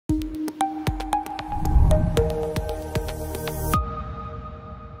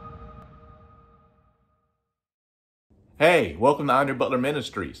Hey, welcome to Andre Butler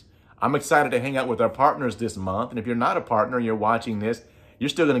Ministries. I'm excited to hang out with our partners this month. And if you're not a partner and you're watching this, you're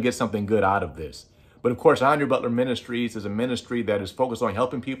still going to get something good out of this. But of course, Andre Butler Ministries is a ministry that is focused on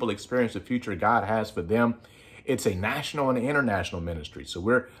helping people experience the future God has for them. It's a national and international ministry. So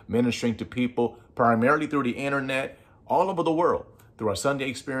we're ministering to people primarily through the internet all over the world, through our Sunday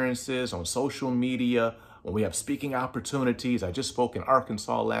experiences, on social media, when we have speaking opportunities. I just spoke in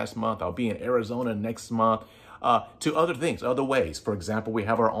Arkansas last month. I'll be in Arizona next month. To other things, other ways. For example, we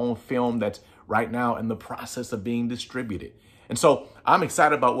have our own film that's right now in the process of being distributed. And so I'm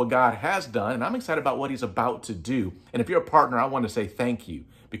excited about what God has done, and I'm excited about what he's about to do. And if you're a partner, I want to say thank you,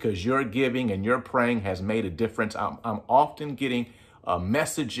 because your giving and your praying has made a difference. I'm often getting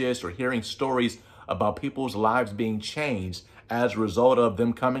messages or hearing stories about people's lives being changed as a result of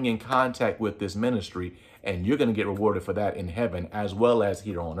them coming in contact with this ministry. And you're going to get rewarded for that in heaven as well as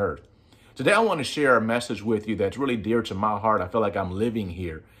here on earth. Today, I want to share a message with you that's really dear to my heart. I feel like I'm living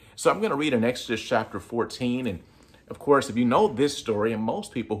here. So I'm going to read in Exodus chapter 14. And of course, if you know this story, and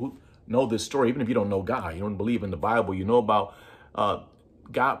most people who know this story, even if you don't know God, you don't believe in the Bible, you know about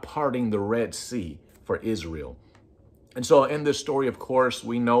God parting the Red Sea for Israel. And so in this story, of course,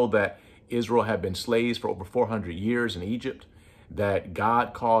 we know that Israel had been slaves for over 400 years in Egypt, that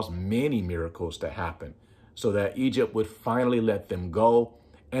God caused many miracles to happen so that Egypt would finally let them go.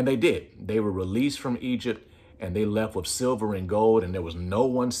 And they did. They were released from Egypt and they left with silver and gold, and there was no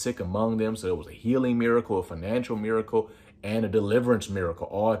one sick among them. So it was a healing miracle, a financial miracle, and a deliverance miracle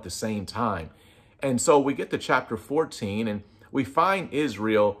all at the same time. And so we get to chapter 14 and we find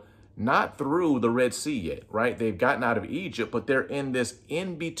Israel not through the Red Sea yet, right? They've gotten out of Egypt, but they're in this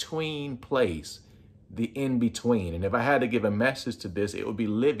in-between place, the in-between. And if I had to give a message to this, it would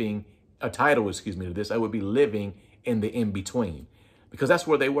be a title to this, I would be living in the in-between. Because that's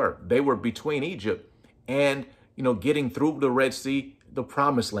where they were. They were between Egypt and, getting through the Red Sea, the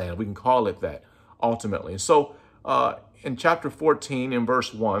promised land. We can call it that ultimately. And so in chapter 14, in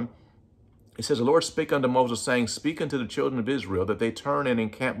verse 1, it says, the Lord spake unto Moses, saying, speak unto the children of Israel that they turn and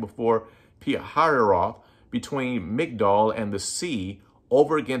encamp before Pi-hahiroth, between Migdol and the sea,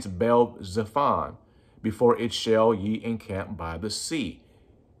 over against Baal-zephon, before it shall ye encamp by the sea.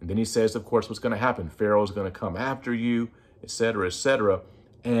 And then he says, of course, what's going to happen? Pharaoh's going to come after you, etc., etc.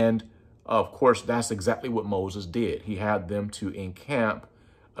 And of course, that's exactly what Moses did. He had them to encamp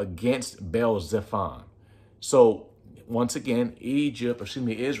against Baal-zephon. So once again,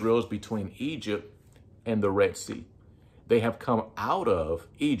 Israel is between Egypt and the Red Sea. They have come out of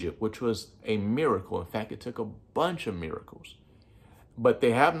Egypt, which was a miracle. In fact, it took a bunch of miracles. But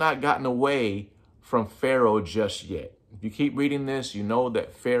they have not gotten away from Pharaoh just yet. If you keep reading this, you know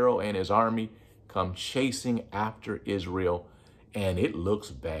that Pharaoh and his army come chasing after Israel, and it looks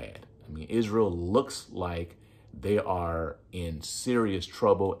bad. I mean, Israel looks like they are in serious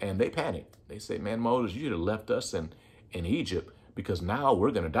trouble, and they panic. They say, man, Moses, you should have left us in Egypt, because now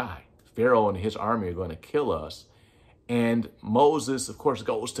we're going to die. Pharaoh and his army are going to kill us. And Moses, of course,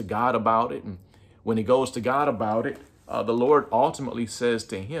 goes to God about it. And when he goes to God about it, the Lord ultimately says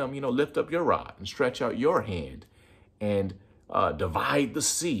to him, lift up your rod and stretch out your hand and divide the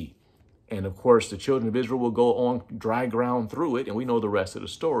sea. And of course, the children of Israel will go on dry ground through it. And we know the rest of the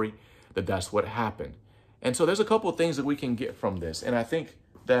story, that's what happened. And so there's a couple of things that we can get from this. And I think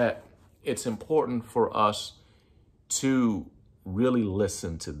that it's important for us to really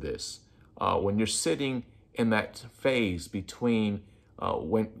listen to this. When you're sitting in that phase between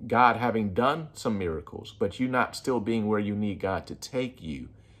when God having done some miracles, but you not still being where you need God to take you,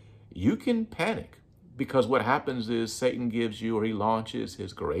 you can panic. Because what happens is Satan gives you, or he launches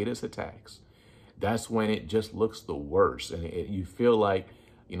his greatest attacks. That's when it just looks the worst. And you feel like,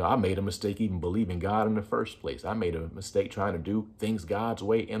 I made a mistake even believing God in the first place. I made a mistake trying to do things God's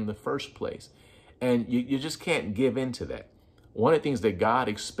way in the first place. And you just can't give in to that. One of the things that God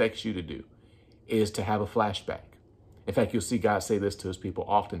expects you to do is to have a flashback. In fact, you'll see God say this to his people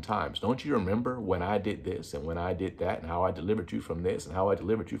oftentimes. Don't you remember when I did this and when I did that and how I delivered you from this and how I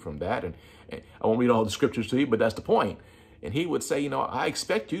delivered you from that? And I won't read all the scriptures to you, but that's the point. And he would say, I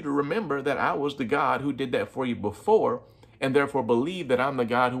expect you to remember that I was the God who did that for you before, and therefore believe that I'm the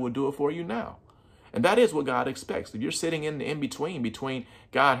God who will do it for you now. And that is what God expects. If you're sitting in the in-between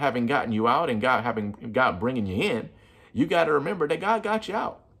God having gotten you out and God bringing you in, you got to remember that God got you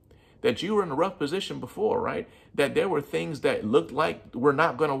out. That you were in a rough position before, right? That there were things that looked like were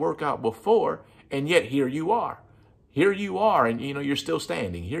not going to work out before, and yet here you are. Here you are, and you're still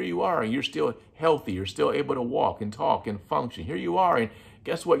standing. Here you are, and you're still healthy. You're still able to walk and talk and function. Here you are, and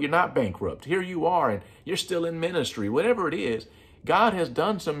guess what? You're not bankrupt. Here you are, and you're still in ministry. Whatever it is, God has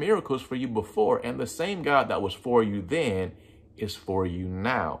done some miracles for you before, and the same God that was for you then is for you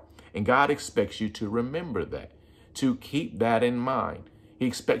now. And God expects you to remember that, to keep that in mind. He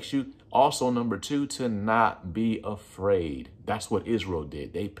expects you also, number two, to not be afraid. That's what Israel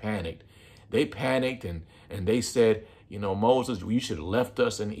did. They panicked. They panicked and they said, you know, Moses, you should have left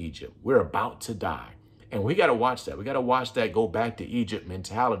us in Egypt. We're about to die. And we got to watch that. We got to watch that go back to Egypt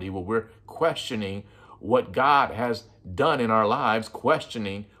mentality where we're questioning what God has done in our lives,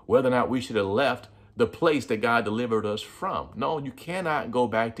 questioning whether or not we should have left the place that God delivered us from. No, you cannot go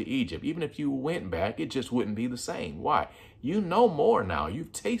back to Egypt. Even if you went back, it just wouldn't be the same. Why? You know more now.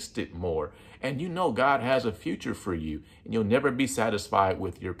 You've tasted more. And you know God has a future for you. And you'll never be satisfied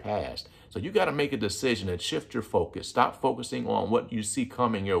with your past. So you got to make a decision and shift your focus. Stop focusing on what you see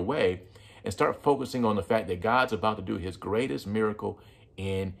coming your way and start focusing on the fact that God's about to do his greatest miracle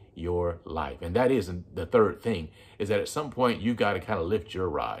in your life. And that is the third thing, is that at some point you got to kind of lift your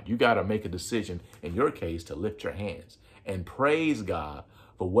rod. You got to make a decision, in your case, to lift your hands and praise God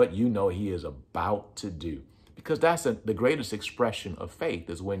for what you know he is about to do. Because that's the greatest expression of faith,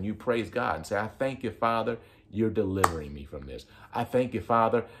 is when you praise God and say, I thank you, Father, you're delivering me from this. I thank you,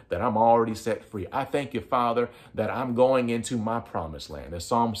 Father, that I'm already set free. I thank you, Father, that I'm going into my promised land. As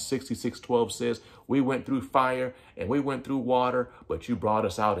Psalm 66:12 says, we went through fire and we went through water, but you brought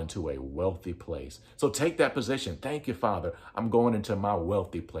us out into a wealthy place. So take that position. Thank you, Father. I'm going into my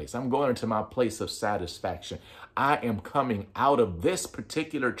wealthy place. I'm going into my place of satisfaction. I am coming out of this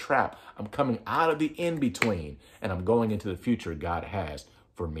particular trap. I'm coming out of the in-between, and I'm going into the future God has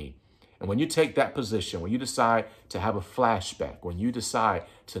for me. And when you take that position, when you decide to have a flashback, when you decide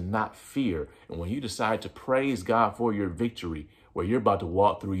to not fear, and when you decide to praise God for your victory, where you're about to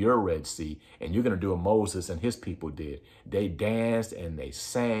walk through your Red Sea, and you're going to do what Moses and his people did. They danced and they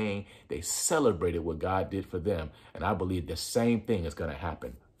sang. They celebrated what God did for them. And I believe the same thing is going to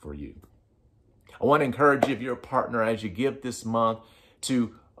happen for you. I want to encourage you, if you're a partner, as you give this month,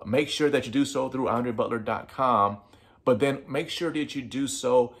 to make sure that you do so through AndreButler.com, but then make sure that you do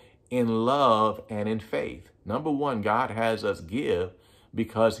so in love and in faith. Number one, God has us give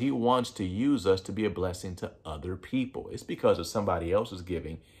because he wants to use us to be a blessing to other people. It's because of somebody else's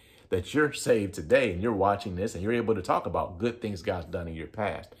giving that you're saved today and you're watching this and you're able to talk about good things God's done in your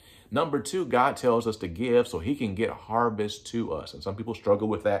past. Number two, God tells us to give so he can get harvest to us. And some people struggle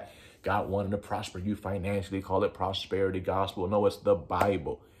with that. God wanted to prosper you financially, call it prosperity gospel. No, it's the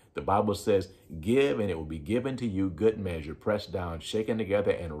Bible. The Bible says, give and it will be given to you, good measure, pressed down, shaken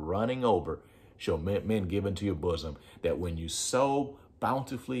together, and running over, shall men give into your bosom, that when you sow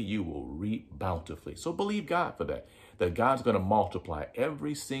bountifully, you will reap bountifully. So believe God for that God's going to multiply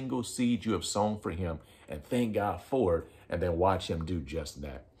every single seed you have sown for him, and thank God for it, and then watch him do just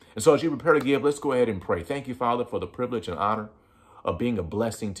that. And so as you prepare to give, let's go ahead and pray. Thank you, Father, for the privilege and honor of being a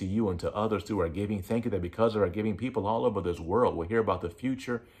blessing to you and to others through our giving. Thank you that because of our giving, people all over this world will hear about the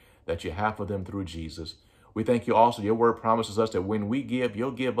future that you have for them through Jesus. We thank you also. Your word promises us that when we give,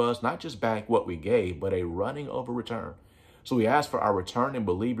 you'll give us not just back what we gave, but a running over return. So we ask for our return and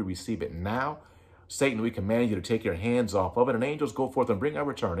believe we receive it now. Satan, we command you to take your hands off of it, and angels go forth and bring our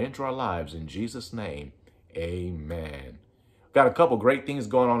return into our lives. In Jesus' name, amen. Got a couple great things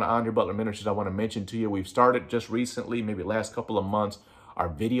going on at Andre Butler Ministries I want to mention to you. We've started just recently, maybe last couple of months, our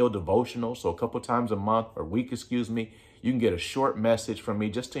video devotional. So a couple times a month or week, you can get a short message from me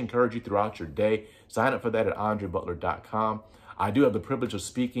just to encourage you throughout your day. Sign up for that at AndreButler.com. I do have the privilege of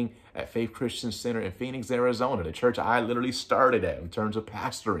speaking at Faith Christian Center in Phoenix, Arizona, the church I literally started at in terms of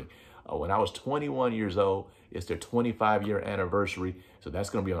pastoring. When I was 21 years old, it's their 25-year anniversary. So that's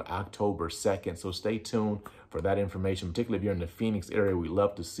going to be on October 2nd. So stay tuned for that information, particularly if you're in the Phoenix area. We'd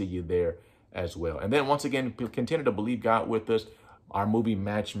love to see you there as well. And then once again, continue to believe God with us. Our movie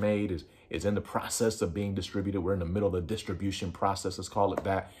Match Made is in the process of being distributed. We're in the middle of the distribution process, let's call it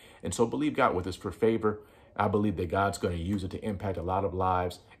that. And so believe God with us for favor. I believe that God's going to use it to impact a lot of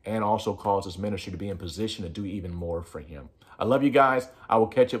lives and also cause this ministry to be in position to do even more for him. I love you guys. I will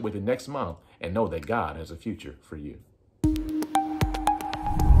catch up with you next month, and know that God has a future for you.